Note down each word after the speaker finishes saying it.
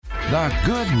The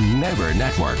Good Neighbor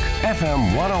Network,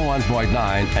 FM 101.9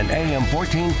 and AM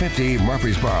 1450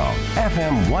 Murfreesboro,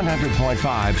 FM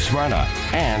 100.5 Smyrna,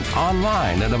 and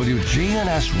online at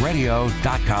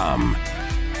WGNSradio.com.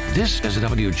 This is the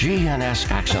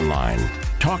WGNS Action Line,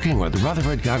 talking with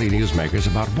Rutherford County newsmakers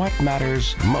about what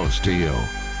matters most to you.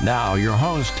 Now, your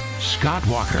host, Scott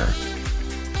Walker.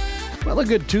 Well, a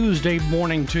good Tuesday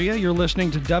morning to you. You're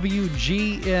listening to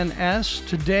WGNS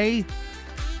today,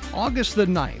 August the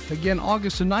 9th. Again,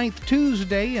 August the 9th,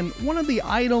 Tuesday, and one of the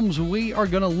items we are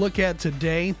going to look at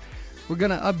today, we're going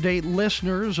to update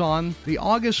listeners on the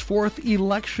August 4th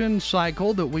election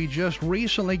cycle that we just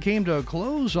recently came to a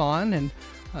close on, and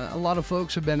a lot of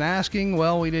folks have been asking,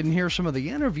 well, we didn't hear some of the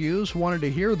interviews, wanted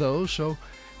to hear those, so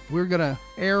we're going to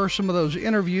air some of those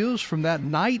interviews from that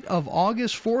night of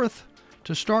August 4th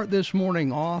to start this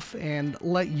morning off and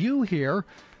let you hear,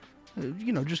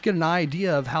 just get an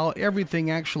idea of how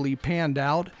everything actually panned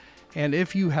out. And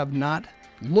if you have not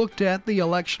looked at the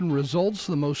election results,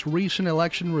 the most recent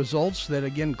election results that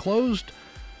again closed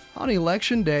on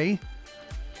Election Day,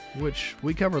 which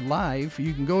we covered live,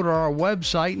 you can go to our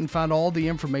website and find all the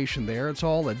information there. It's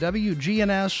all at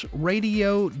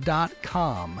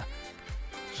WGNSradio.com.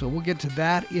 So we'll get to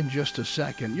that in just a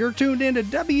second. You're tuned in to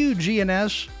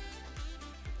WGNS.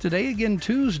 Today, again,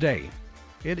 Tuesday.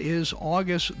 It is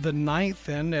August the 9th,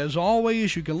 and as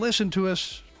always, you can listen to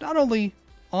us not only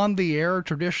on the air,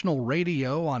 traditional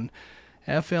radio on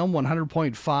FM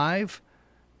 100.5,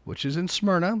 which is in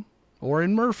Smyrna, or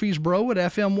in Murfreesboro at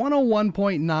FM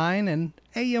 101.9 and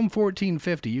AM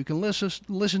 1450. You can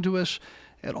listen to us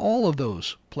at all of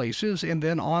those places, and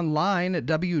then online at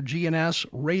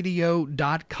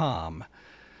WGNSradio.com.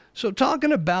 So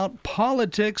talking about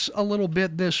politics a little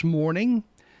bit this morning,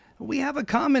 we have a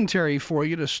commentary for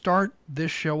you to start this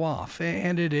show off,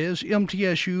 and it is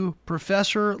MTSU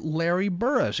Professor Larry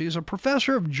Burris. He's a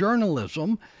professor of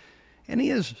journalism, and he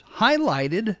has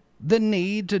highlighted the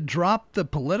need to drop the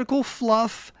political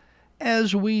fluff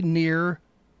as we near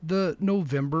the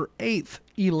November 8th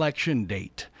election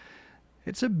date.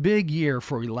 It's a big year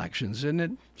for elections, isn't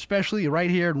it? Especially right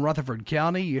here in Rutherford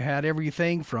County. You had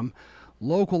everything from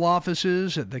local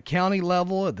offices at the county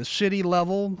level, at the city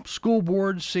level, school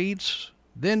board seats,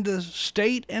 then to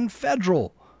state and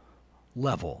federal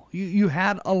level. You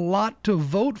had a lot to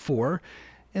vote for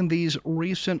in these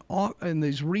recent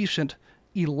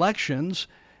elections,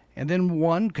 and then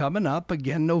one coming up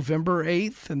again November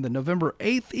 8th, and the November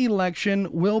 8th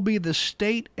election will be the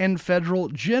state and federal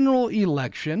general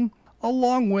election,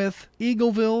 along with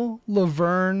Eagleville,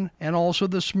 Laverne, and also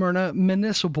the Smyrna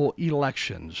municipal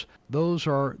elections. Those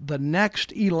are the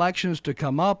next elections to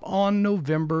come up on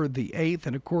November the 8th.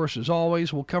 And of course, as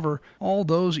always, we'll cover all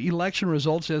those election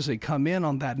results as they come in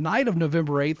on that night of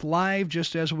November 8th live,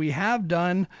 just as we have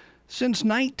done since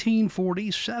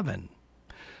 1947.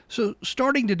 So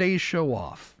starting today's show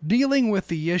off, dealing with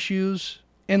the issues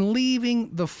and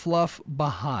leaving the fluff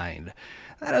behind.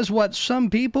 That is what some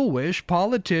people wish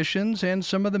politicians and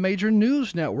some of the major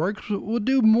news networks would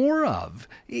do more of,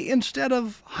 instead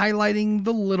of highlighting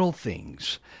the little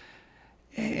things.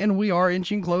 And we are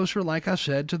inching closer, like I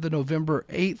said, to the November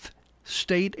 8th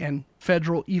state and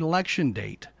federal election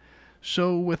date.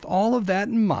 So with all of that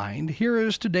in mind, here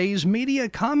is today's media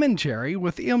commentary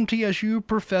with MTSU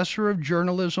Professor of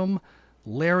Journalism,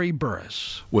 Larry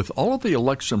Burris. With all of the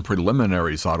election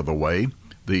preliminaries out of the way,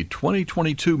 the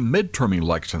 2022 midterm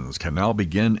elections can now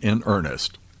begin in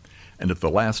earnest. And if the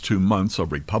last 2 months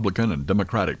of Republican and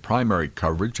Democratic primary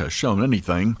coverage has shown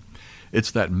anything,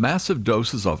 it's that massive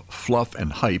doses of fluff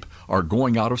and hype are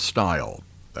going out of style,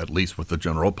 at least with the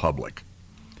general public.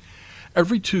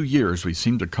 Every 2 years, we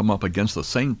seem to come up against the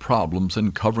same problems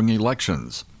in covering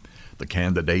elections. The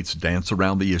candidates dance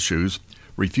around the issues,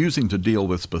 refusing to deal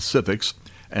with specifics,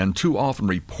 and too often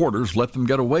reporters let them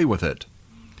get away with it.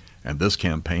 And this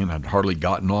campaign had hardly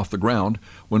gotten off the ground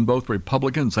when both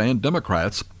Republicans and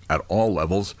Democrats, at all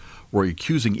levels, were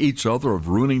accusing each other of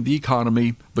ruining the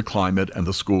economy, the climate, and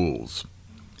the schools.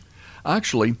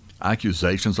 Actually,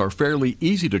 accusations are fairly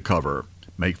easy to cover,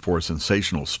 make for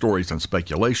sensational stories and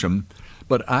speculation,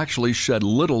 but actually shed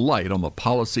little light on the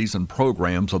policies and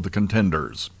programs of the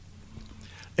contenders.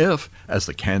 If, as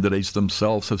the candidates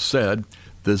themselves have said,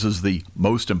 this is the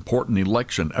most important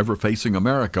election ever facing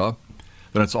America,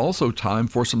 then it's also time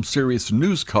for some serious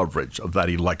news coverage of that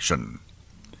election.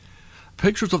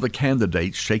 Pictures of the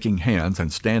candidates shaking hands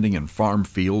and standing in farm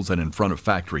fields and in front of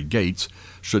factory gates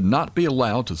should not be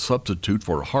allowed to substitute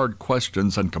for hard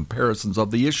questions and comparisons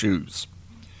of the issues.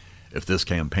 If this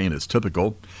campaign is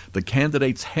typical, the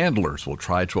candidates' handlers will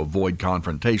try to avoid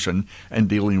confrontation and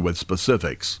dealing with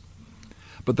specifics.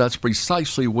 but that's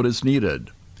precisely what is needed.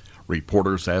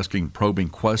 Reporters asking probing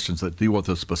questions that deal with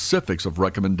the specifics of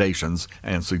recommendations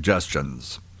and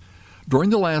suggestions. During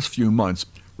the last few months,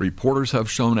 reporters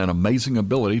have shown an amazing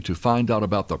ability to find out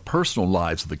about the personal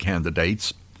lives of the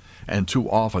candidates, and too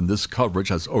often this coverage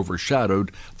has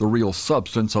overshadowed the real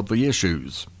substance of the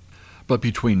issues. But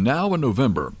between now and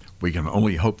November, we can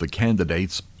only hope the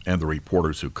candidates and the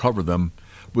reporters who cover them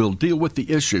will deal with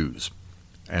the issues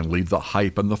and leave the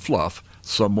hype and the fluff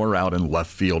somewhere out in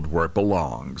left field where it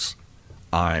belongs.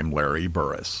 I'm Larry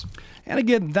Burris. And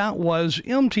again, that was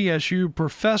MTSU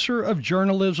Professor of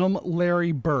Journalism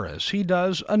Larry Burris. He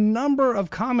does a number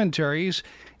of commentaries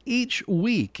each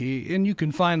week, and you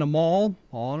can find them all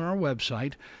on our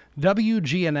website,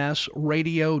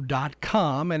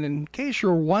 WGNSradio.com. And in case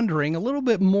you're wondering a little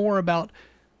bit more about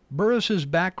Burris's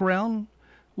background,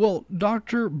 well,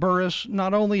 Dr. Burris,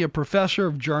 not only a professor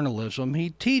of journalism, he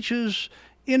teaches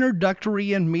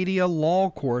introductory and media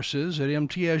law courses at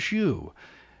MTSU.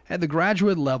 At the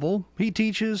graduate level, he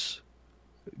teaches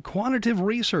quantitative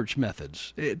research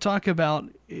methods. Talk about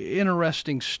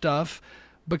interesting stuff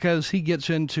because he gets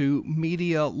into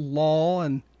media law,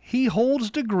 and he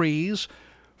holds degrees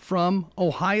from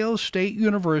Ohio State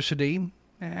University,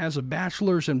 has a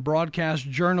bachelor's in broadcast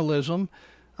journalism,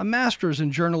 a master's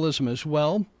in journalism as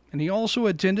well, and he also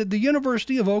attended the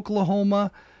University of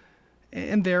Oklahoma,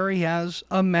 and there he has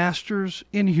a master's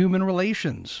in human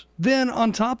relations. Then,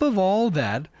 on top of all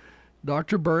that,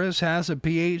 Dr. Burris has a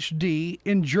PhD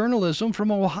in journalism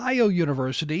from Ohio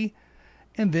University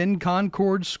and then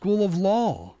Concord School of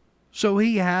Law. So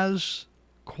he has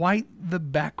quite the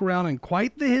background and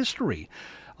quite the history.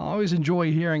 I always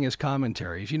enjoy hearing his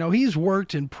commentaries. You know, he's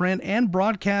worked in print and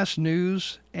broadcast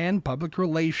news and public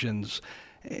relations,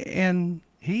 and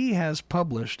he has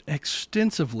published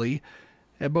extensively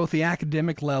at both the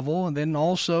academic level and then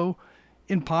also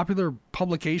in popular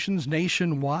publications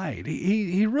nationwide.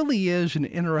 He really is an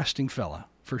interesting fella,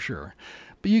 for sure.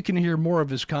 But you can hear more of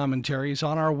his commentaries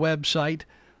on our website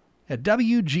at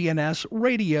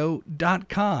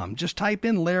WGNSradio.com. Just type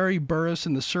in Larry Burris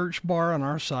in the search bar on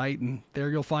our site, and there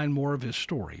you'll find more of his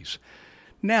stories.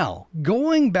 Now,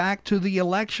 going back to the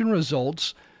election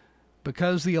results,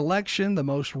 because the election, the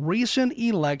most recent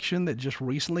election that just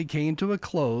recently came to a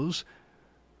close,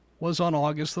 was on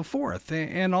August the 4th.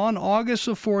 And on August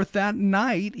the 4th, that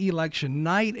night, election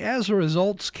night, as the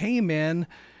results came in,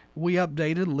 we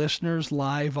updated listeners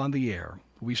live on the air.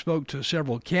 We spoke to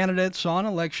several candidates on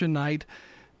election night.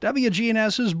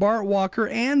 WGNS's Bart Walker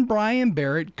and Brian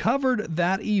Barrett covered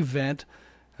that event.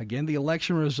 Again, the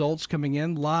election results coming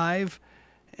in live,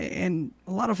 and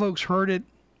a lot of folks heard it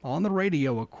on the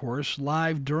radio, of course,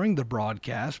 live during the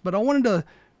broadcast. But I wanted to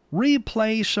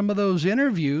replay some of those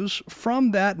interviews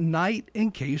from that night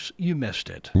in case you missed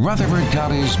it. Rutherford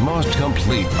County's most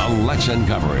complete election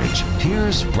coverage.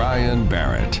 Here's Brian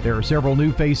Barrett. There are several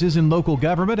new faces in local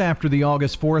government after the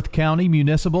August 4th county,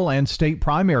 municipal, and state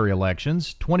primary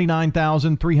elections.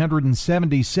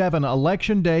 29,377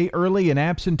 Election Day early and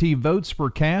absentee votes were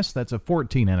cast. That's a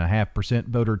 14.5%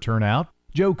 voter turnout.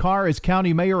 Joe Carr is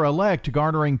county mayor-elect,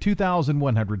 garnering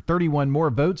 2,131 more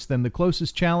votes than the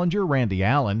closest challenger, Randy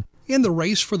Allen. In the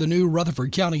race for the new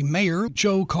Rutherford County mayor,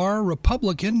 Joe Carr,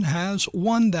 Republican, has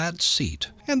won that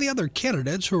seat. And the other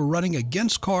candidates who are running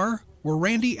against Carr were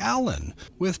Randy Allen,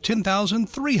 with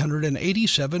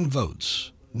 10,387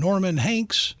 votes. Norman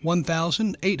Hanks,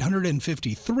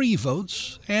 1,853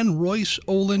 votes, and Royce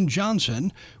Olin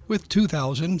Johnson with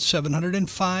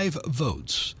 2,705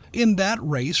 votes. In that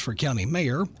race for county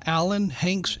mayor, Allen,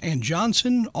 Hanks, and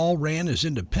Johnson all ran as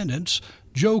independents.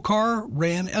 Joe Carr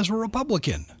ran as a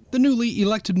Republican. The newly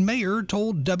elected mayor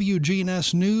told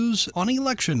WGNS News on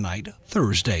election night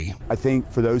Thursday. I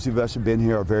think for those of us who've been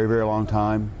here a very, very long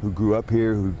time, who grew up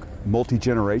here, who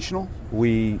multi-generational,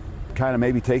 we kind of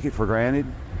maybe take it for granted.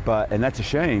 And that's a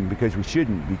shame, because we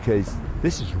shouldn't, because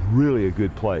this is really a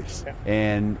good place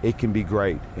and it can be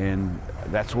great. And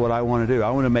that's what I want to do. I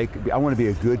want to be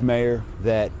a good mayor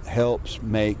that helps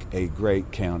make a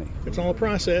great county. It's all a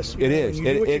process. It is. You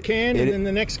do what you can, and then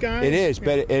the next guy. It is,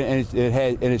 but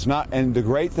it's not. And the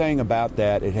great thing about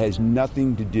that, it has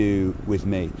nothing to do with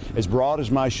me. As broad as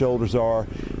my shoulders are,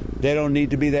 they don't need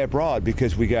to be that broad,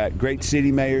 because we got great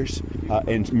city mayors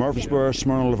in Murfreesboro,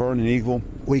 Smyrna, Laverne, and Eagle.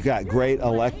 We got great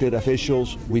elected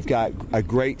officials. We've got a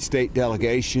great state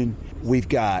delegation. We've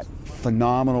got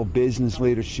phenomenal business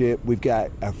leadership. We've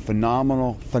got a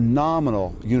phenomenal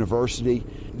university.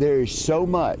 There is so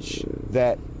much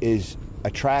that is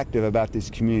attractive about this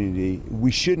community.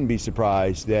 We shouldn't be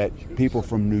surprised that people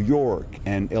from New York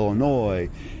and Illinois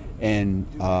and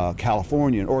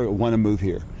California and Oregon want to move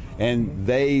here. and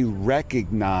they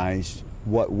recognize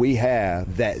what we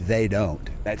have that they don't.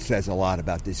 That says a lot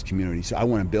about this community. So I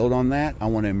want to build on that. I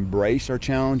want to embrace our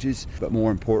challenges, but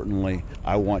more importantly,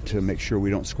 I want to make sure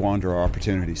we don't squander our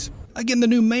opportunities. Again, the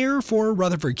new mayor for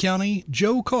Rutherford County,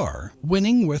 Joe Carr,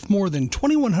 winning with more than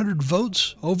 2,100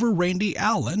 votes over Randy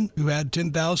Allen, who had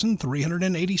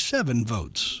 10,387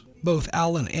 votes. Both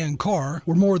Allen and Carr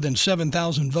were more than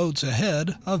 7,000 votes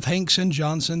ahead of Hanks and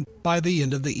Johnson by the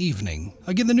end of the evening.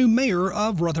 Again, the new mayor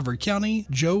of Rutherford County,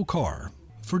 Joe Carr.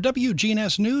 For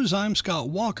WGNS News, I'm Scott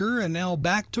Walker, and now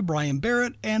back to Brian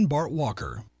Barrett and Bart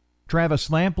Walker. Travis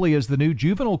Lampley is the new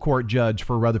juvenile court judge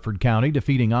for Rutherford County,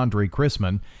 defeating Andre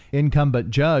Chrisman.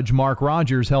 Incumbent judge Mark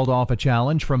Rogers held off a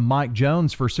challenge from Mike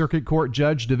Jones for Circuit Court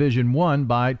Judge Division 1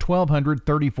 by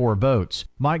 1,234 votes.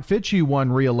 Mike Fitchie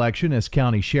won re-election as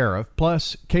county sheriff,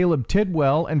 plus Caleb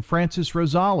Tidwell and Francis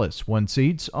Rosales won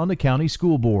seats on the county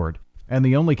school board. And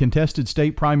the only contested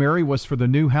state primary was for the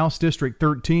new House District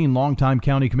 13. Longtime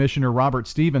County Commissioner Robert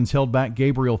Stevens held back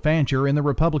Gabriel Fancher in the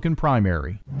Republican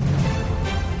primary.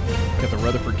 At the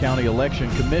Rutherford County Election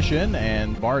Commission,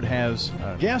 and Bart has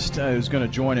a guest who's going to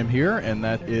join him here, and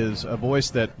that is a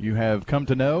voice that you have come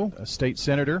to know, a state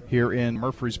senator here in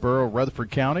Murfreesboro,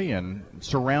 Rutherford County, and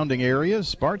surrounding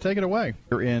areas. Bart, take it away.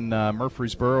 Here in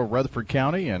Murfreesboro, Rutherford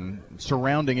County, and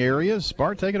surrounding areas.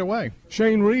 Bart, take it away.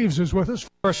 Shane Reeves is with us.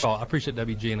 First of all, I appreciate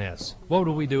WGNS. What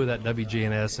do we do with that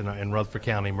WGNS in Rutherford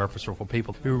County, Murfreesboro, for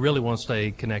people who really want to stay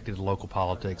connected to local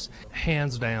politics?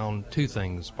 Hands down, two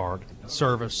things, Bart.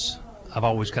 Service. I've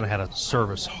always kind of had a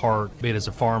service heart, be it as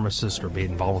a pharmacist or be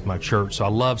it involved with my church. So I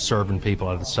love serving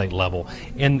people at the state level.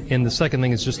 And the second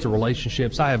thing is just the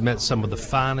relationships. I have met some of the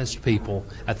finest people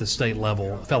at the state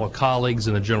level, fellow colleagues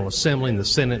in the General Assembly, in the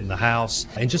Senate, in the House,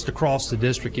 and just across the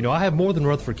district. You know, I have more than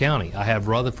Rutherford County. I have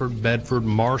Rutherford, Bedford,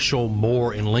 Marshall,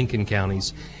 Moore, and Lincoln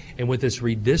counties. And with this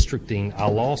redistricting, I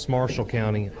lost Marshall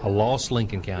County, I lost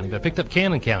Lincoln County, but I picked up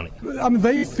Cannon County. I mean,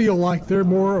 they feel like they're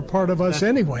more a part of us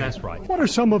anyway. That's right. What are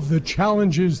some of the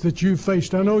challenges that you've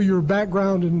faced? I know your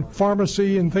background in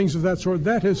pharmacy and things of that sort,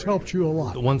 that has helped you a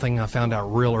lot. One thing I found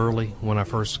out real early when I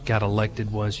first got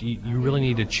elected was you really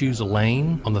need to choose a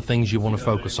lane on the things you want to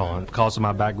focus on. Because of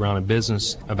my background in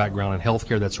business, my background in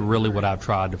healthcare, that's really what I've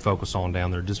tried to focus on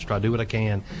down there. Just try to do what I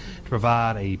can to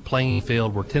provide a playing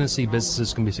field where Tennessee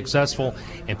businesses can be successful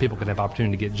and people can have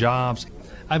opportunity to get jobs.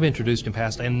 I've introduced and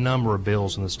passed a number of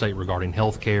bills in the state regarding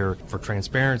health care for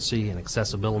transparency and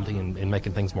accessibility and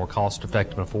making things more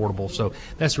cost-effective and affordable. So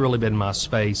that's really been my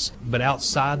space. But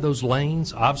outside those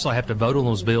lanes, obviously I have to vote on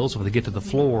those bills if they get to the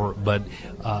floor, but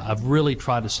I've really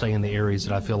tried to stay in the areas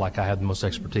that I feel like I have the most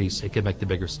expertise. It can make the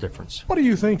biggest difference. What do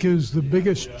you think is the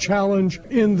biggest challenge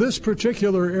in this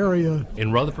particular area?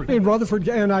 In Rutherford? In Rutherford,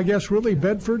 and I guess really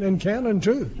Bedford and Cannon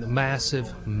too.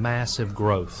 Massive, massive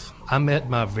growth. I met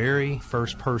my very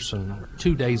first person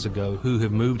 2 days ago who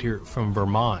had moved here from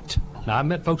Vermont. Now, I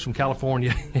met folks from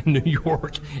California and New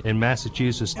York and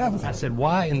Massachusetts. I said,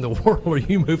 why in the world are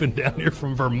you moving down here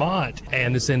from Vermont?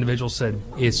 And this individual said,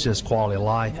 it's just quality of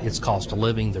life, it's cost of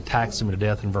living, they're taxing me to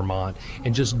death in Vermont,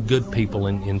 and just good people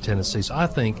in Tennessee. So I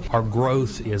think our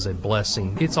growth is a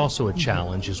blessing. It's also a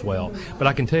challenge as well. But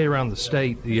I can tell you around the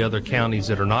state, the other counties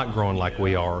that are not growing like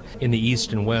we are in the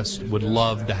east and west would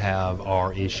love to have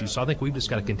our issues. So I think we've just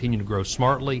got to continue to grow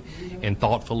smartly and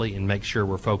thoughtfully and make sure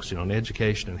we're focusing on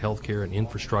education and healthcare and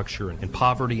infrastructure and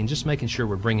poverty and just making sure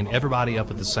we're bringing everybody up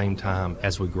at the same time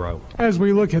as we grow. As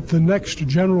we look at the next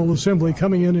General Assembly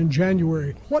coming in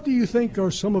January, what do you think are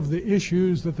some of the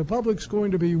issues that the public's going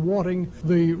to be wanting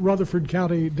the Rutherford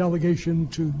County delegation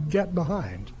to get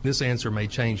behind? This answer may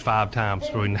change 5 times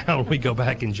between now and we go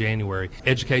back in January.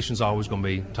 Education's always going to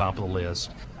be top of the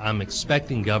list. I'm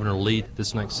expecting Governor Lee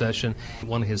this next session.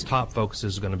 One of his top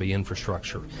focuses is going to be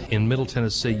infrastructure. In Middle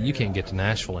Tennessee, you can't get to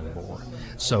Nashville anymore.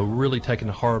 So really taking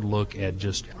a hard look at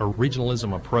just a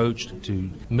regionalism approach to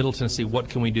Middle Tennessee. What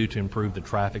can we do to improve the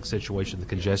traffic situation, the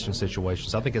congestion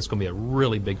situations? I think it's going to be a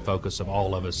really big focus of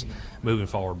all of us moving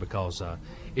forward because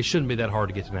it shouldn't be that hard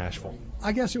to get to Nashville.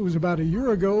 I guess it was about a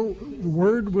year ago, the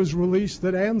word was released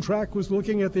that Amtrak was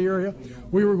looking at the area.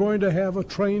 We were going to have a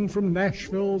train from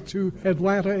Nashville to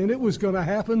Atlanta, and it was going to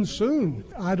happen soon.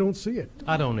 I don't see it.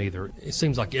 I don't either. It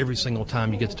seems like every single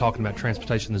time you get to talking about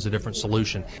transportation, there's a different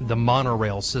solution. The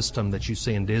monorail system that you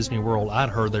see in Disney World, I'd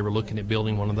heard they were looking at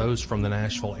building one of those from the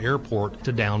Nashville airport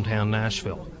to downtown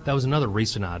Nashville. That was another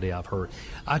recent idea I've heard.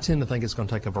 I tend to think it's going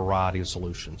to take a variety of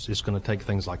solutions. It's going to take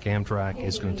things like Amtrak.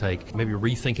 It's going to take. Maybe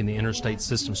rethinking the interstate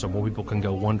system so more people can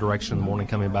go one direction in the morning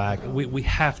coming back. We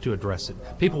have to address it.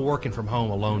 People working from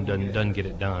home alone doesn't get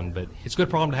it done, but it's a good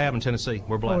problem to have in Tennessee.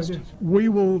 We're blessed. We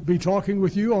will be talking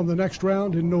with you on the next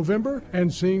round in November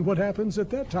and seeing what happens at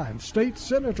that time. State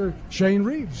Senator Shane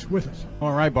Reeves with us.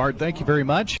 All right, Bart, thank you very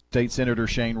much. State Senator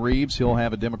Shane Reeves, he'll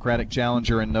have a Democratic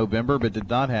challenger in November, but did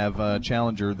not have a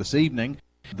challenger this evening.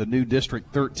 The new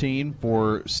District 13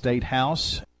 for State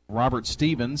House, Robert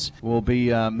Stevens, will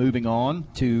be moving on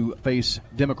to face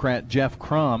Democrat Jeff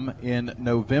Crum in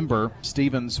November.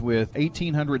 Stevens with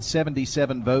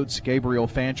 1,877 votes, Gabriel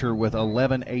Fancher with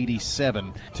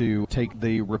 1,187 to take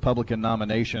the Republican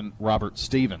nomination, Robert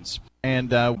Stevens. And,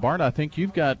 Bart, I think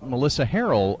you've got Melissa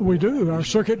Harrell. We do. Our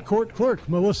circuit court clerk,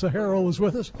 Melissa Harrell, is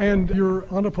with us, and you're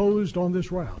unopposed on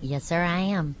this round. Yes, sir, I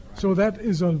am. So that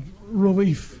is a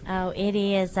relief. Oh, it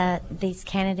is. These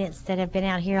candidates that have been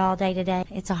out here all day today,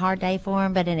 it's a hard day for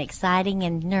them, but an exciting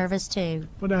and nervous too.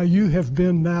 But now you have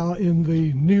been now in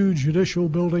the new judicial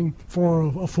building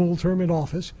for a full term in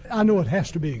office. I know it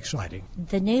has to be exciting.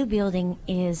 The new building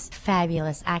is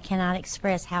fabulous. I cannot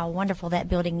express how wonderful that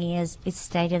building is. It's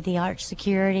state-of-the-art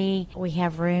security. We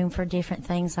have room for different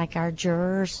things like our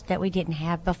jurors that we didn't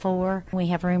have before. We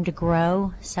have room to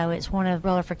grow, so it's one of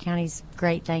Rutherford County's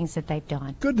great things that they've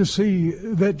done. Good to see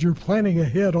that you're planning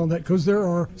ahead on that, because there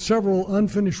are several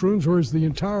unfinished rooms, or is the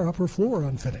entire upper floor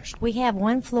unfinished? We have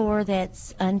one floor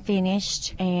that's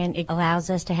unfinished, and it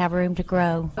allows us to have room to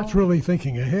grow. That's really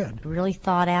thinking ahead. Really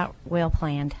thought out, well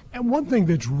planned. And one thing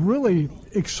that's really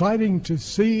exciting to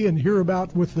see and hear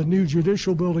about with the new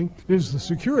judicial building is the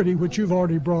security, which you've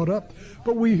already brought up.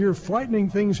 But we hear frightening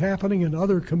things happening in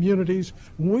other communities.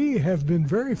 We have been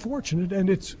very fortunate, and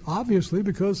it's obviously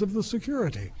because of the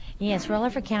security. Yes,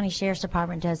 Rutherford County Sheriff's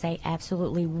Department does a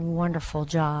absolutely wonderful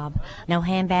job. No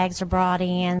handbags are brought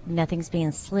in, nothing's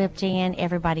being slipped in,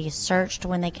 everybody is searched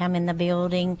when they come in the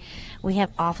building. We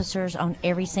have officers on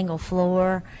every single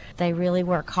floor. They really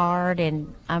work hard,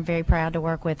 and I'm very proud to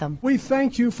work with them. We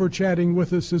thank you for chatting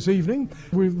with us this evening.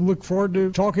 We look forward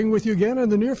to talking with you again in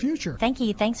the near future. Thank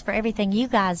you. Thanks for everything you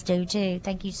guys do, too.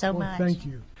 Thank you so much. Thank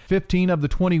you. 15 of the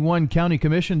 21 county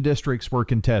commission districts were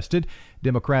contested.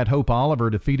 Democrat Hope Oliver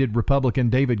defeated Republican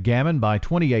David Gammon by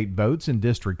 28 votes in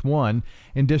District 1.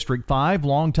 In District 5,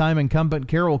 longtime incumbent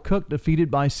Carol Cook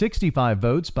defeated by 65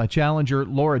 votes by challenger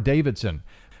Laura Davidson.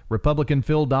 Republican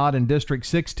Phil Dodd in District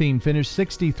 16 finished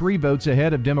 63 votes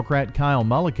ahead of Democrat Kyle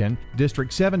Mulliken.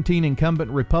 District 17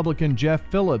 incumbent Republican Jeff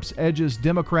Phillips edges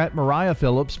Democrat Mariah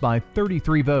Phillips by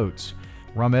 33 votes.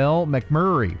 Ramel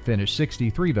McMurray finished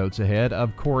 63 votes ahead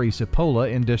of Corey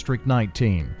Cipolla in District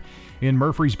 19. In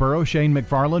Murfreesboro, Shane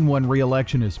McFarland won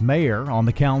re-election as mayor. On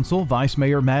the council, Vice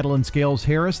Mayor Madeline Scales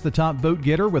Harris, the top vote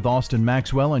getter, with Austin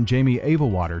Maxwell and Jamie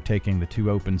Avelwater taking the two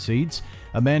open seats.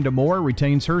 Amanda Moore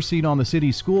retains her seat on the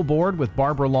city school board, with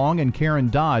Barbara Long and Karen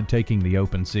Dodd taking the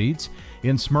open seats.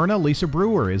 In Smyrna, Lisa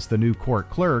Brewer is the new court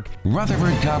clerk.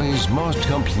 Rutherford County's most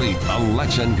complete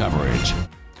election coverage.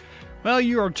 Well,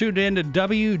 you are tuned in to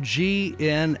WGNS.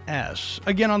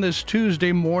 Again on this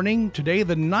Tuesday morning, today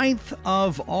the 9th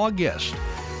of August.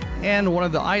 And one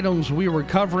of the items we were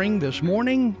covering this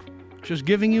morning, just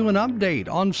giving you an update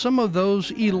on some of those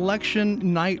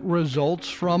election night results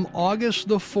from August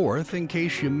the 4th, in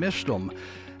case you missed them.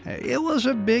 It was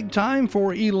a big time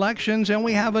for elections, and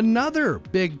we have another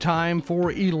big time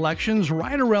for elections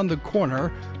right around the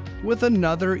corner with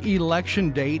another election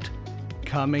date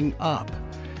coming up.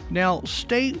 Now,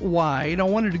 statewide, I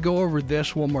wanted to go over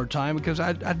this one more time because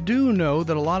I do know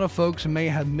that a lot of folks may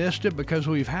have missed it because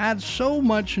we've had so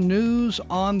much news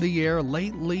on the air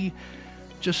lately.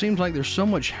 It just seems like there's so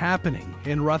much happening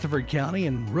in Rutherford County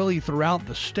and really throughout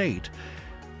the state.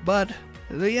 But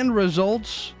the end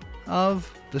results of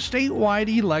the statewide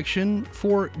election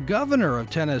for governor of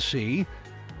Tennessee,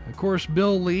 of course,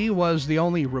 Bill Lee was the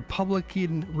only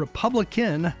Republican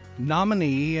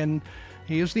nominee, and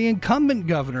he is the incumbent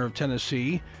governor of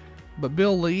Tennessee. But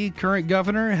Bill Lee, current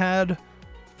governor, had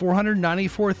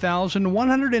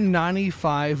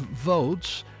 494,195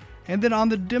 votes. And then on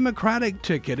the Democratic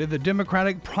ticket, in the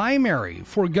Democratic primary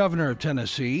for governor of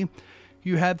Tennessee,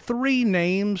 you had three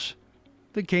names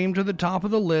that came to the top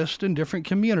of the list in different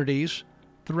communities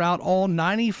throughout all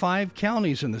 95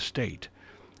 counties in the state.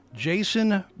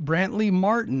 Jason Brantley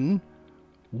Martin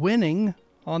winning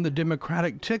on the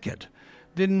Democratic ticket.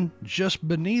 Then just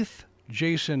beneath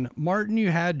Jason Martin,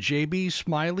 you had J.B.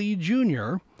 Smiley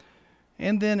Jr.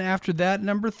 And then after that,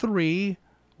 number 3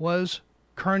 was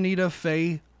Carnita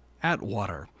Faye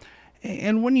Atwater.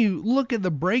 And when you look at the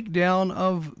breakdown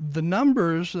of the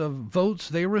numbers of votes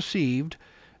they received,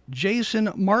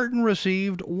 Jason Martin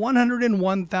received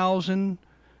 101,000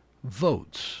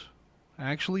 votes.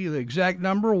 Actually, the exact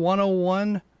number,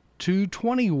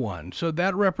 101,221. So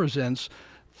that represents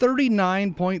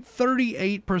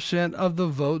 39.38% of the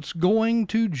votes going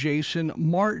to Jason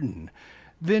Martin.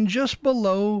 Then just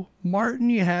below Martin,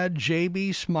 you had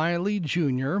J.B. Smiley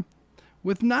Jr.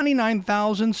 with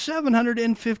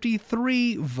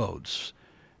 99,753 votes.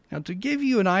 Now, to give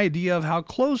you an idea of how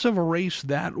close of a race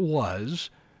that was,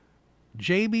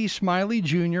 J.B. Smiley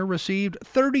Jr. received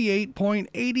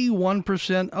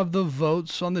 38.81% of the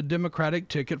votes on the Democratic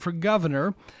ticket for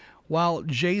governor, while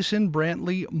Jason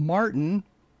Brantley Martin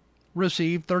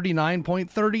received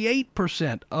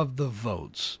 39.38% of the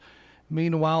votes.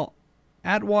 Meanwhile,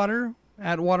 Atwater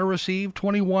received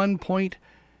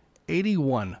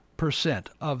 21.81%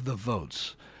 of the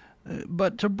votes.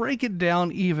 But to break it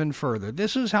down even further,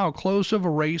 this is how close of a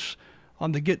race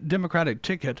on the Democratic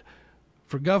ticket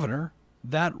for governor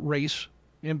that race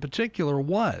in particular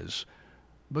was.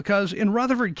 Because in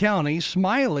Rutherford County,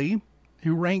 Smiley,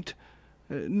 who ranked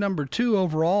number 2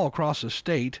 overall across the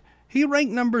state, he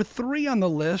ranked number 3 on the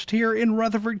list here in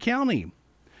Rutherford County.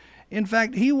 In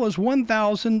fact, he was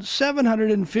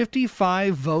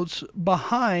 1,755 votes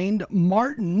behind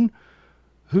Martin,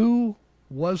 who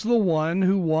was the one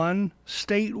who won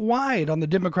statewide on the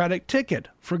Democratic ticket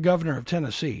for governor of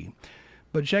Tennessee.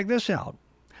 But check this out.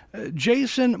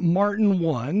 Jason Martin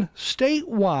won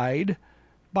statewide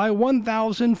by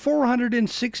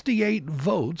 1,468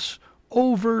 votes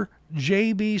over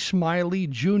J.B. Smiley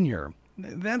Jr.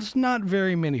 That's not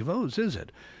very many votes, is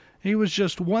it? He was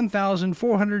just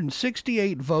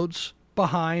 1,468 votes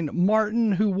behind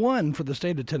Martin, who won for the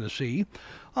state of Tennessee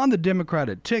on the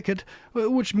Democratic ticket,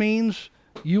 which means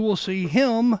you will see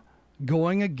him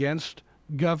going against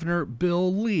Governor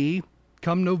Bill Lee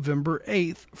come November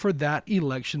 8th for that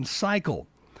election cycle.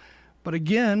 But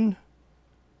again,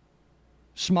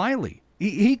 Smiley,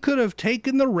 he could have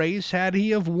taken the race had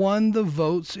he have won the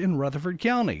votes in Rutherford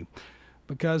County.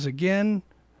 Because again,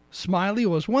 Smiley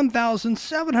was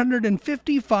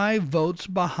 1,755 votes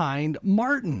behind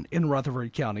Martin in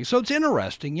Rutherford County. So it's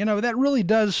interesting, that really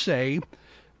does say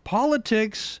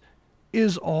politics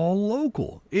is all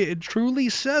local. It truly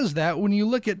says that when you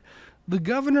look at the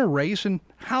governor race and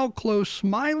how close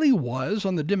Smiley was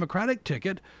on the Democratic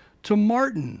ticket to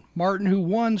Martin. Martin, who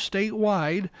won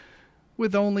statewide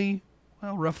with only,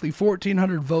 roughly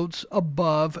 1,400 votes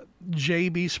above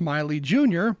J.B. Smiley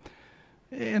Jr.,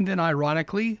 and then,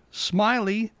 ironically,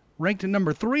 Smiley ranked at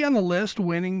number 3 on the list,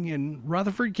 winning in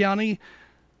Rutherford County.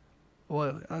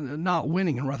 Well, not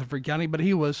winning in Rutherford County, but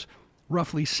he was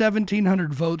roughly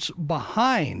 1,700 votes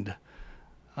behind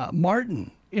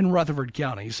Martin in Rutherford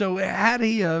County. So had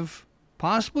he have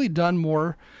possibly done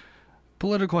more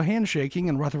political handshaking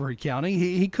in Rutherford County,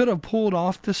 he could have pulled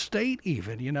off the state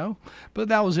even, But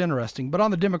that was interesting. But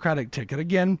on the Democratic ticket,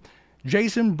 again,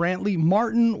 Jason Brantley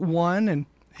Martin won, and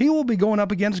he will be going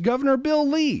up against Governor Bill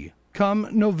Lee come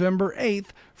November 8th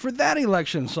for that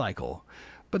election cycle.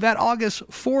 But that August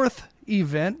 4th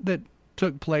event that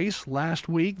took place last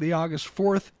week, the August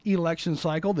 4th election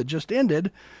cycle that just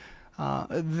ended,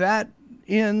 that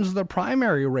ends the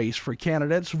primary race for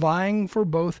candidates vying for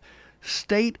both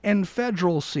state and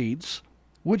federal seats,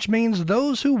 which means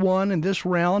those who won in this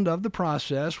round of the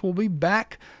process will be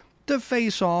back to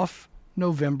face off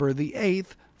November the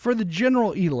 8th for the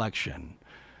general election.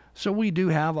 So we do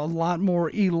have a lot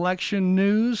more election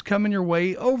news coming your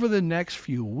way over the next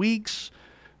few weeks,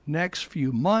 next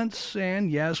few months,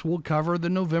 and yes, we'll cover the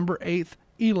November 8th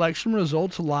election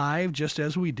results live just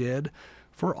as we did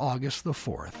for August the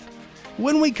 4th.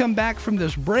 When we come back from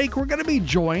this break, we're going to be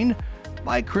joined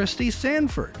by Christy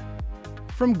Sanford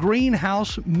from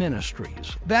Greenhouse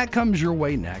Ministries. That comes your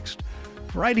way next,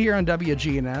 right here on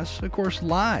WGNS, of course,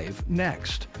 live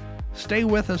next. Stay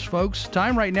with us, folks.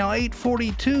 Time right now,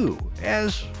 8:42,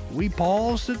 as we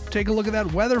pause to take a look at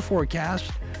that weather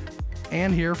forecast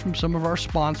and hear from some of our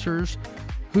sponsors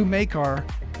who make our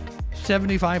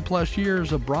 75-plus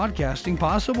years of broadcasting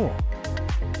possible.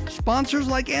 Sponsors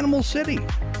like Animal City.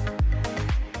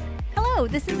 Hello,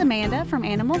 this is Amanda from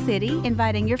Animal City,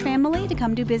 inviting your family to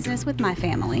come do business with my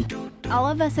family. All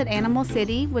of us at Animal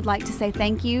City would like to say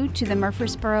thank you to the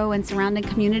Murfreesboro and surrounding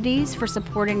communities for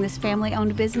supporting this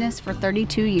family-owned business for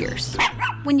 32 years.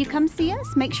 When you come see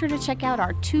us, make sure to check out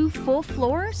our 2 full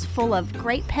floors full of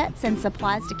great pets and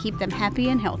supplies to keep them happy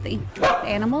and healthy.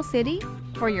 Animal City,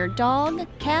 for your dog,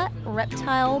 cat,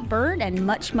 reptile, bird, and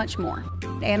much, much more.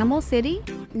 Animal City,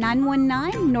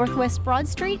 919 Northwest Broad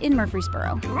Street in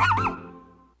Murfreesboro.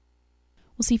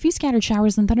 We'll see a few scattered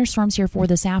showers and thunderstorms here for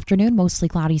this afternoon. Mostly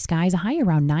cloudy skies, a high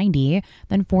around 90.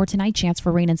 Then for tonight, chance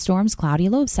for rain and storms, cloudy,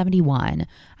 low of 71.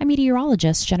 I'm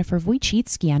meteorologist Jennifer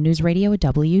Wojcicki on News Radio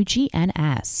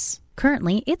WGNS.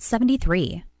 Currently, it's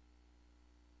 73.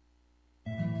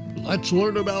 Let's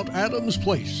learn about Adams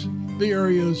Place, the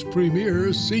area's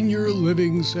premier senior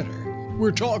living center.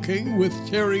 We're talking with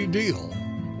Terry Deal.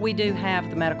 We do have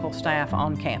the medical staff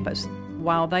on campus.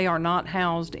 While they are not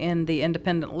housed in the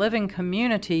independent living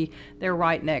community, they're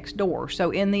right next door.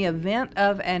 So in the event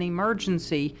of an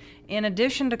emergency, in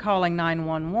addition to calling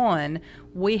 911,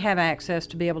 we have access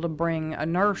to be able to bring a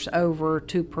nurse over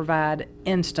to provide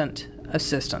instant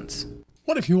assistance.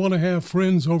 What if you want to have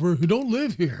friends over who don't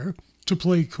live here to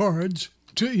play cards,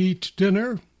 to eat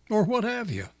dinner, or what have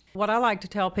you? What I like to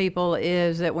tell people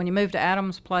is that when you move to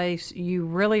Adams Place, you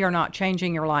really are not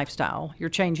changing your lifestyle. You're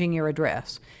changing your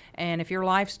address. And if your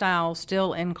lifestyle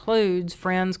still includes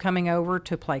friends coming over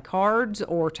to play cards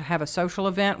or to have a social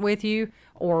event with you,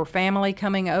 or family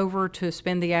coming over to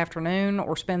spend the afternoon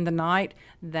or spend the night,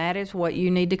 that is what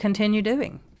you need to continue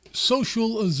doing.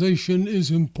 Socialization is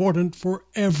important for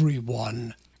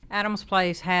everyone. Adams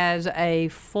Place has a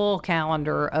full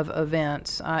calendar of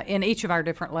events in each of our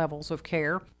different levels of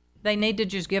care. They need to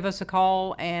just give us a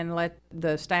call and let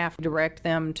the staff direct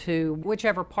them to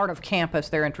whichever part of campus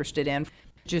they're interested in.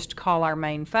 Just call our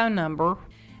main phone number,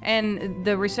 and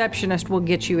the receptionist will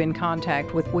get you in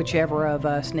contact with whichever of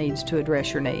us needs to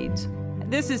address your needs.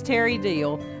 This is Terry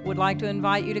Deal. Would like to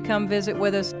invite you to come visit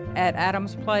with us at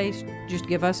Adams Place. Just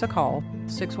give us a call,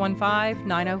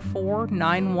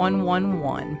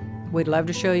 615-904-9111. We'd love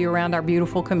to show you around our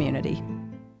beautiful community.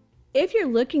 If you're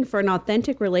looking for an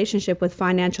authentic relationship with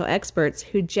financial experts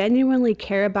who genuinely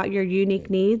care about your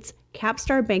unique needs,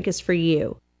 Capstar Bank is for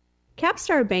you.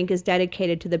 Capstar Bank is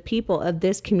dedicated to the people of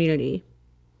this community.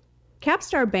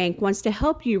 Capstar Bank wants to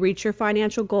help you reach your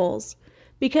financial goals,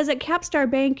 because at Capstar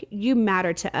Bank, you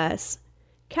matter to us.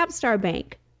 Capstar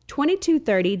Bank,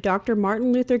 2230 Dr.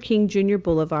 Martin Luther King Jr.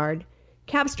 Boulevard,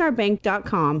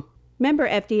 capstarbank.com. Member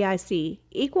FDIC,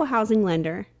 Equal Housing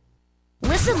Lender.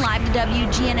 Listen live to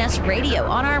WGNS Radio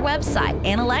on our website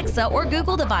and Alexa or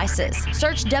Google devices.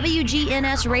 Search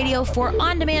WGNS Radio for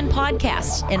on-demand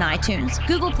podcasts in iTunes,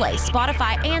 Google Play,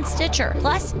 Spotify, and Stitcher.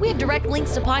 Plus, we have direct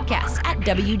links to podcasts at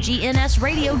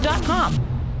WGNSradio.com.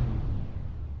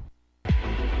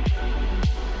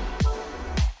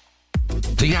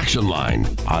 The Action Line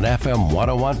on FM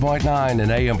 101.9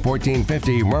 and AM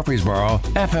 1450 Murfreesboro,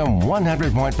 FM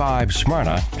 100.5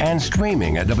 Smyrna, and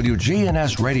streaming at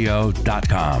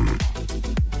WGNSradio.com.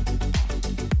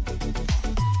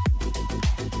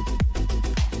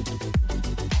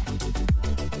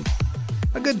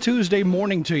 A good Tuesday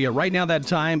morning to you. Right now that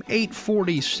time,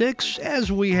 8:46,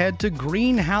 as we head to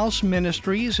Greenhouse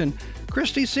Ministries, and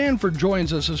Christy Sanford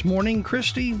joins us this morning.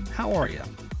 Christy, how are you?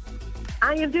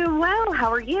 I am doing well.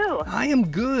 How are you? I am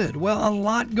good. Well, a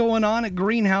lot going on at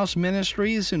Greenhouse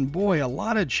Ministries, and boy, a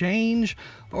lot of change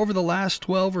over the last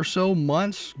 12 or so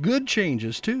months. Good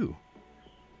changes, too.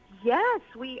 Yes,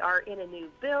 we are in a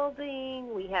new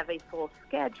building. We have a full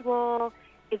schedule.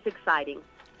 It's exciting.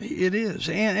 It is.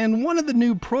 And one of the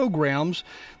new programs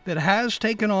that has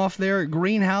taken off there at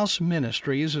Greenhouse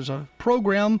Ministries is a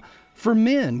program for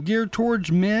men, geared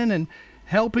towards men and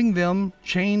helping them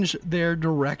change their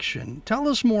direction. Tell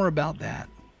us more about that.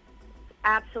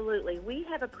 Absolutely. We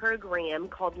have a program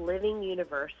called Living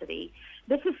University.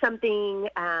 This is something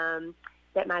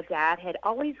that my dad had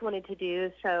always wanted to do,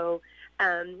 so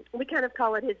we kind of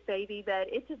call it his baby, but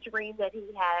it's a dream that he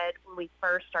had when we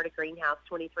first started Greenhouse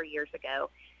 23 years ago.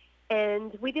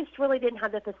 And we just really didn't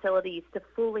have the facilities to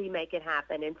fully make it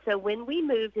happen. And so when we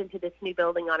moved into this new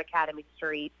building on Academy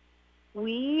Street,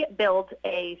 we built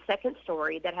a second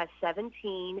story that has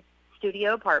 17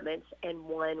 studio apartments and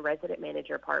 1 resident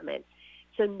manager apartment.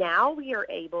 So now we are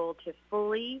able to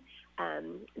fully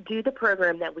do the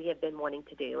program that we have been wanting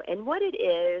to do. And what it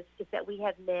is that we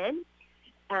have men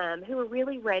who are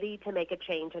really ready to make a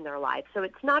change in their life. So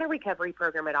it's not a recovery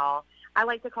program at all. I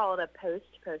like to call it a post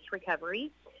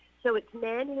recovery. So it's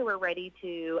men who are ready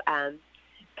to kind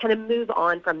of move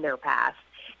on from their past.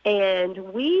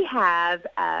 And we have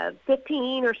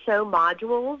 15 or so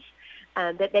modules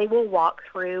that they will walk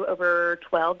through over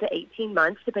 12 to 18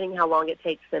 months, depending how long it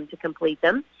takes them to complete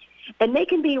them. And they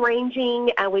can be ranging.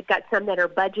 We've got some that are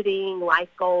budgeting, life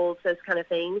goals, those kind of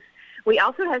things. We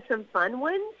also have some fun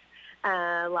ones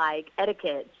like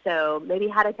etiquette, so maybe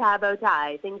how to tie a bow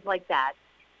tie, things like that.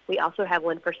 We also have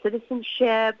one for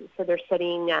citizenship, so they're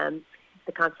studying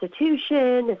the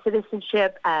Constitution, the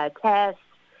citizenship test,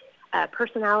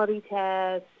 personality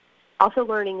test, also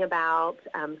learning about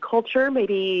culture,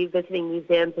 maybe visiting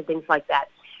museums and things like that.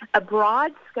 A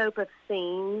broad scope of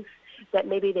things that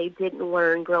maybe they didn't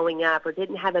learn growing up or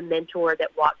didn't have a mentor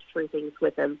that walked through things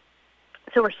with them.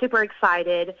 So we're super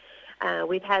excited.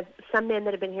 We've had some men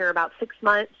that have been here about 6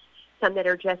 months, some that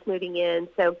are just moving in.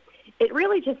 So it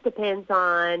really just depends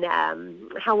on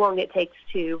how long it takes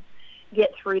to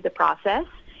get through the process.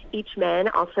 Each man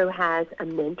also has a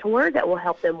mentor that will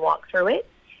help them walk through it.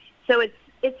 So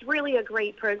it's really a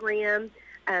great program,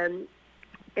 and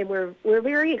we're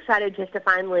very excited just to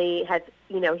finally have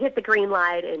hit the green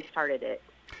light and started it.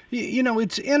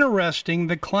 It's interesting,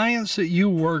 the clients that you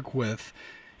work with.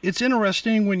 It's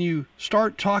interesting when you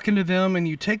start talking to them and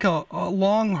you take a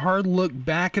long, hard look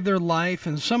back at their life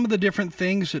and some of the different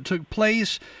things that took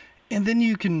place, and then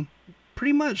you can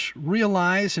pretty much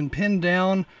realize and pin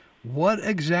down what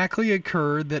exactly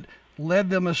occurred that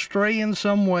led them astray in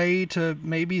some way to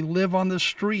maybe live on the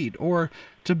street or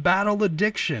to battle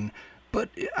addiction. But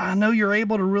I know you're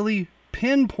able to really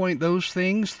pinpoint those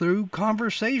things through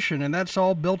conversation, and that's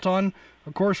all built on,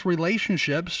 of course,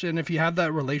 relationships. And if you have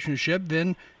that relationship,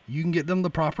 then you can get them the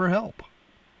proper help.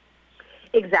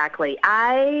 Exactly.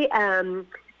 And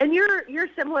you're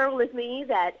similar with me,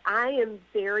 that I am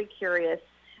very curious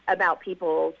about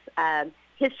people's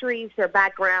histories, their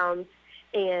backgrounds.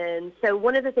 And so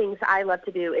one of the things I love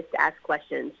to do is to ask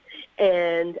questions.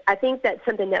 And I think that's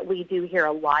something that we do here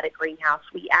a lot at Greenhouse.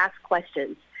 We ask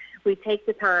questions. We take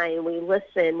the time. We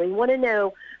listen. We want to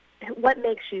know what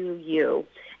makes you you.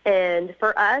 And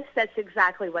for us, that's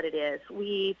exactly what it is.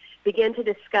 We begin to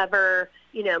discover,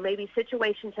 maybe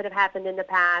situations that have happened in the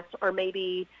past, or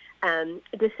maybe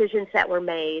decisions that were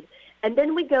made. And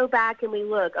then we go back and we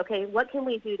look, okay, what can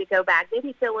we do to go back,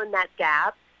 maybe fill in that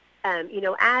gap,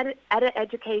 add an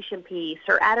education piece,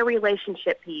 or add a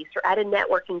relationship piece, or add a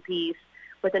networking piece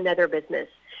with another business,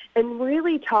 and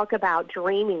really talk about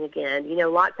dreaming again.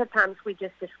 Lots of times we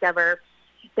just discover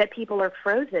that people are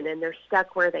frozen and they're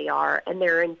stuck where they are, and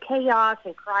they're in chaos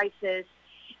and crisis,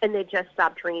 and they just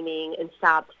stopped dreaming and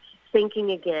stopped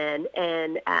thinking again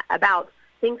and about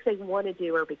things they want to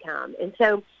do or become. And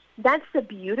so that's the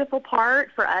beautiful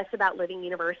part for us about Living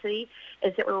University,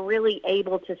 is that we're really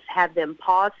able to have them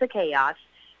pause the chaos,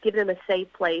 give them a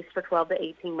safe place for 12 to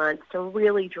 18 months to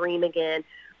really dream again,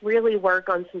 really work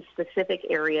on some specific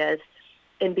areas,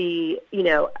 and be,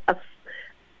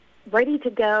 ready to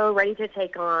go, ready to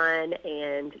take on,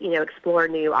 and, explore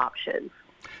new options.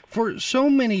 For so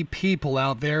many people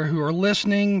out there who are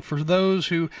listening, for those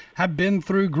who have been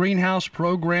through Greenhouse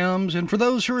programs, and for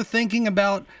those who are thinking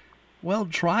about,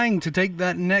 trying to take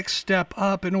that next step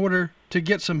up in order to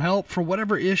get some help for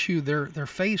whatever issue they're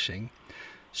facing,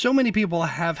 so many people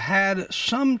have had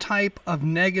some type of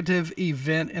negative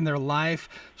event in their life,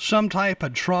 some type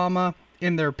of trauma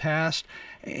in their past,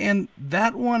 and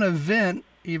that one event,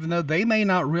 even though they may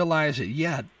not realize it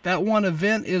yet, that one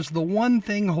event is the one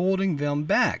thing holding them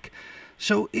back.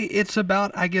 So it's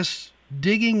about, I guess,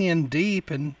 digging in deep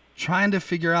and trying to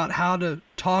figure out how to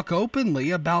talk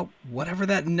openly about whatever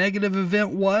that negative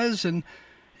event was. And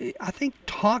I think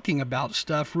talking about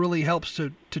stuff really helps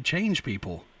to change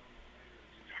people.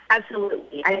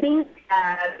 Absolutely. I think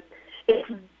it's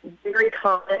very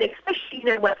common,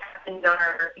 especially, what's happened in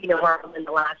our, world in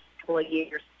the last couple of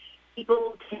years.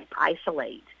 People tend to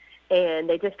isolate, and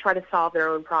they just try to solve their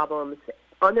own problems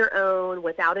on their own,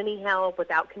 without any help,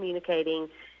 without communicating.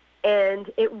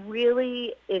 And it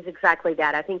really is exactly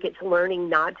that. I think it's learning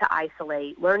not to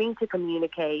isolate, learning to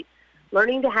communicate,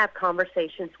 learning to have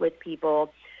conversations with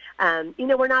people.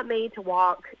 We're not made to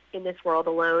walk in this world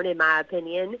alone, in my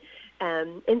opinion.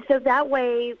 And so that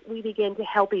way we begin to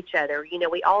help each other.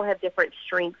 We all have different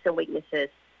strengths and weaknesses.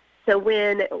 So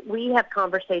when we have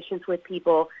conversations with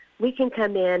people, we can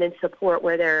come in and support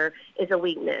where there is a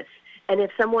weakness. And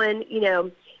if someone,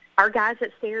 our guys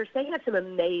upstairs, they have some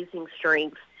amazing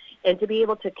strengths. And to be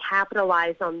able to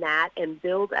capitalize on that and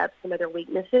build up some of their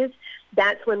weaknesses,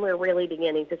 that's when we're really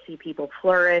beginning to see people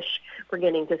flourish. We're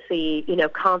beginning to see,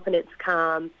 confidence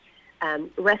come,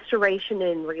 restoration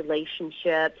in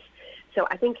relationships. So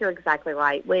I think you're exactly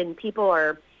right. When people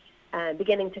are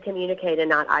beginning to communicate and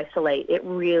not isolate, it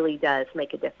really does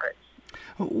make a difference.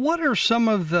 What are some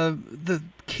of the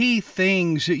key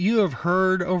things that you have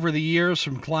heard over the years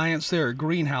from clients there at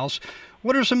Greenhouse?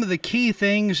 What are some of the key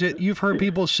things that you've heard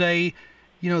people say,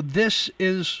 this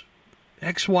is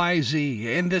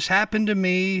XYZ, and this happened to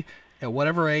me at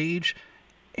whatever age,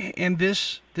 and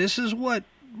this is what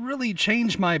really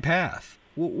changed my path?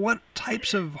 What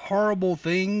types of horrible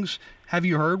things have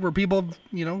you heard where people,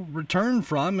 returned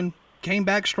from and came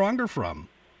back stronger from?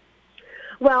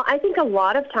 Well, I think a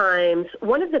lot of times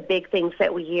one of the big things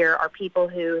that we hear are people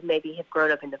who maybe have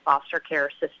grown up in the foster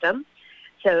care system.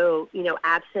 So,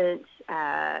 absent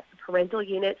parental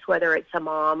units, whether it's a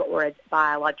mom or a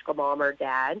biological mom or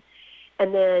dad,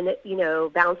 and then,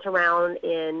 bounce around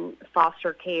in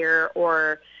foster care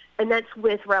and that's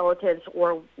with relatives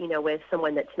or, with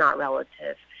someone that's not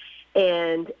relative.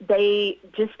 And they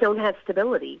just don't have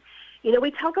stability.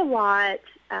 We talk a lot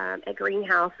at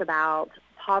Greenhouse about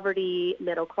poverty,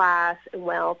 middle class, and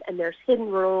wealth, and there's hidden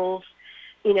rules,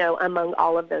 among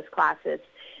all of those classes.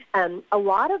 A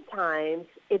lot of times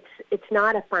it's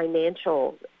not a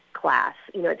financial class.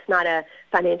 It's not a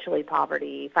financially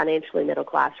middle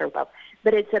class or wealth,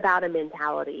 but it's about a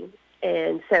mentality.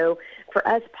 And so for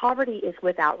us, poverty is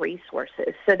without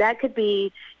resources. So that could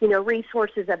be,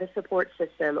 resources of a support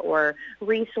system or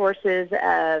resources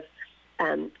of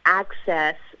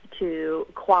access to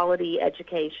quality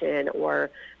education or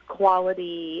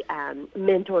quality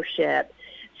mentorship.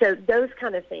 So those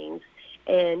kind of things.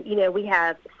 And, we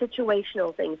have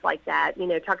situational things like that,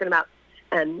 talking about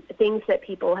things that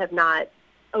people have not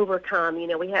overcome.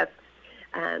 We have,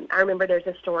 I remember there's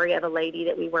a story of a lady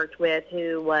that we worked with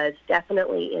who was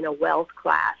definitely in a wealth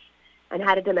class and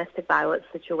had a domestic violence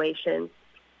situation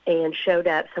and showed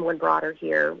up. Someone brought her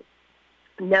here,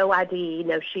 no ID,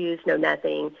 no shoes, no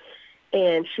nothing.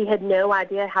 And she had no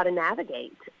idea how to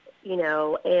navigate,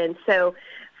 And so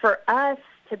for us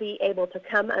to be able to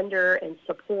come under and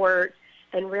support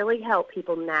and really help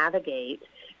people navigate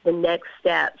the next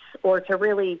steps, or to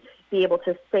really be able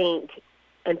to think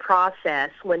and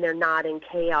process when they're not in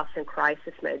chaos and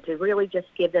crisis mode, to really just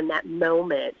give them that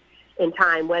moment in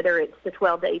time, whether it's the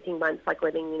 12 to 18 months like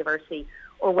Living University,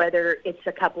 or whether it's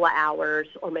a couple of hours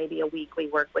or maybe a week we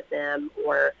work with them,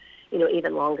 or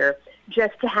even longer,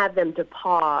 just to have them to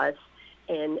pause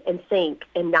and think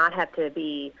and not have to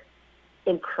be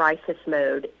in crisis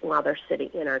mode while they're sitting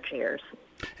in our chairs.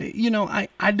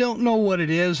 I don't know what it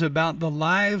is about the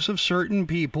lives of certain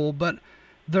people, but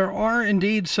there are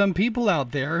indeed some people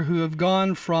out there who have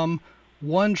gone from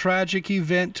one tragic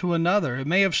event to another. It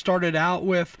may have started out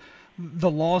with the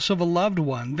loss of a loved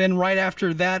one. Then right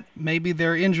after that, maybe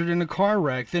they're injured in a car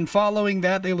wreck. Then following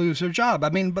that, they lose their job.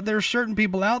 But there are certain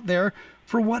people out there,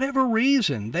 for whatever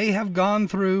reason, they have gone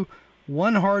through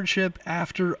one hardship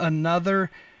after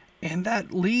another, and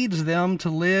that leads them to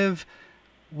live,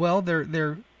 well,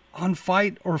 they're on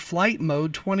fight or flight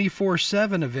mode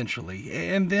 24/7 eventually.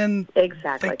 And then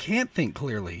exactly. They can't think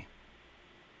clearly.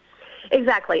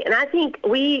 Exactly. And I think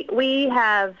we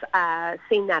have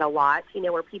seen that a lot,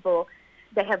 where people,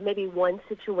 they have maybe one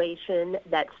situation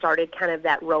that started kind of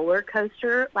that roller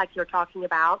coaster like you're talking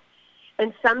about.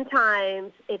 And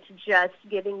sometimes it's just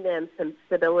giving them some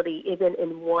stability even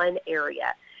in one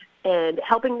area, and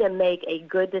helping them make a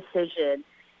good decision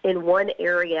in one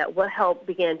area will help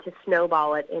begin to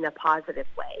snowball it in a positive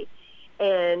way.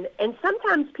 And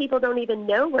sometimes people don't even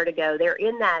know where to go. They're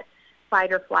in that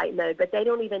fight or flight mode, but they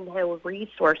don't even have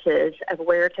resources of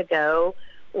where to go,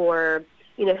 or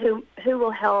who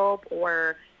will help,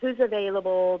 or who's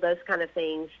available, those kind of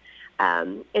things.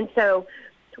 And so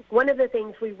one of the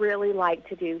things we really like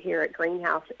to do here at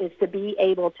Greenhouse is to be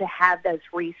able to have those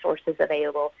resources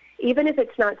available. Even if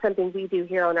it's not something we do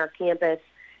here on our campus,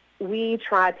 we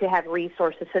try to have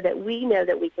resources so that we know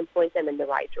that we can point them in the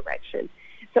right direction.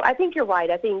 So I think you're right.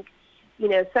 I think,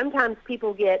 sometimes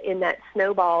people get in that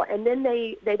snowball, and then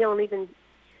they don't even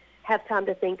have time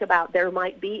to think about there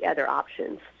might be other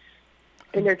options.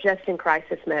 And they're just in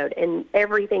crisis mode, and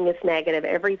everything is negative,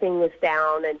 everything is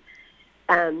down,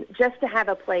 and just to have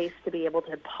a place to be able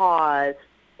to pause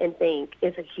and think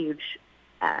is a huge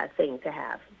thing to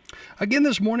have. Again,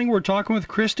 this morning we're talking with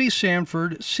Christy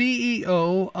Sanford,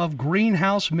 CEO of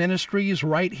Greenhouse Ministries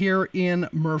right here in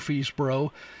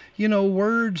Murfreesboro.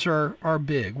 Words are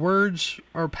big. Words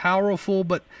are powerful,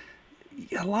 but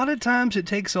a lot of times it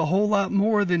takes a whole lot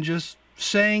more than just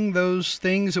saying those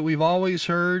things that we've always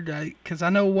heard. Because I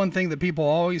know one thing that people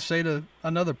always say to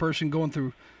another person going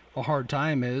through a hard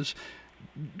time is,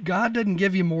 God doesn't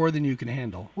give you more than you can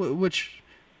handle, which,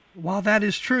 while that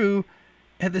is true,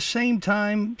 at the same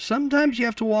time, sometimes you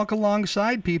have to walk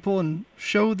alongside people and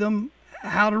show them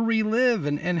how to relive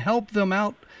and help them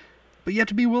out, but you have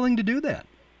to be willing to do that.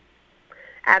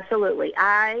 Absolutely.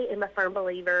 I am a firm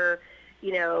believer,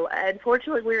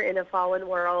 unfortunately we're in a fallen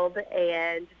world,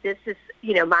 and this is,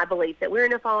 my belief that we're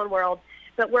in a fallen world,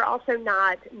 but we're also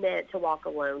not meant to walk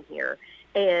alone here.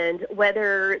 And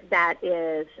whether that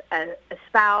is a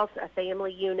spouse, a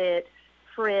family unit,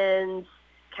 friends,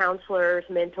 counselors,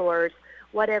 mentors,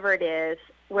 whatever it is,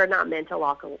 we're not meant to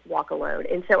walk alone.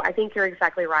 And so I think you're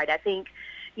exactly right. I think,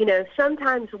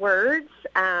 Sometimes words,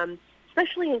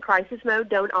 especially in crisis mode,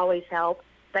 don't always help,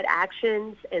 but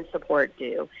actions and support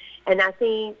do. And I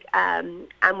think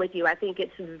I'm with you. I think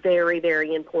it's very,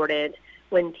 very important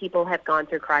when people have gone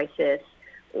through crisis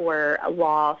or a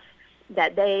loss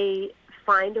that they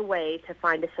find a way to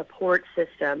find a support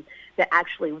system that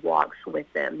actually walks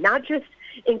with them, not just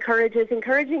encourages.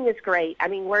 Encouraging is great. I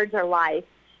mean, words are life.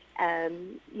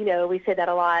 We say that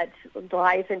a lot.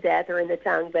 Life and death are in the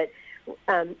tongue, but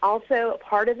also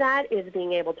part of that is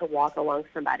being able to walk along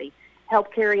somebody,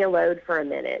 help carry a load for a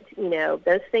minute.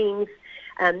 Those things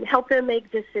help them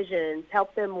make decisions,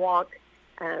 help them walk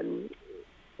the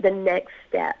next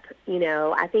step.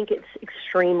 I think it's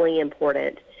extremely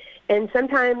important. And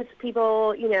sometimes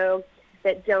people,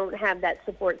 that don't have that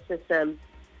support system,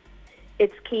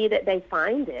 it's key that they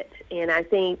find it. And I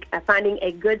think finding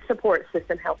a good support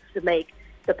system helps to make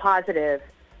the positive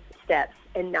steps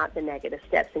and not the negative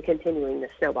steps and continuing the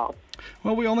snowball.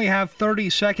 Well, we only have 30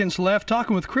 seconds left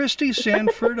talking with Christy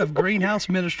Sanford of Greenhouse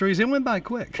Ministries. It went by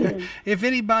quick. If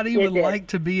anybody would like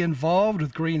to be involved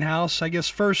with Greenhouse, I guess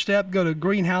first step, go to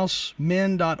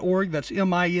greenhousemen.org. That's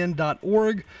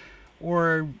min.org.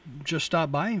 Or just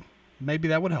stop by. Maybe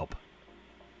that would help.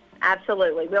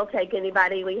 Absolutely. We'll take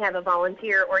anybody. We have a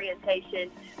volunteer orientation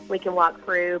we can walk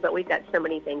through, but we've got so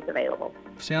many things available.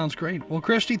 Sounds great. Well,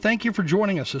 Christy, thank you for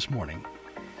joining us this morning.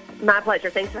 My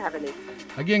pleasure. Thanks for having me.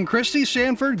 Again, Christy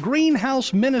Sanford,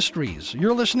 Greenhouse Ministries.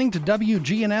 You're listening to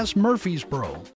WGNS Murfreesboro.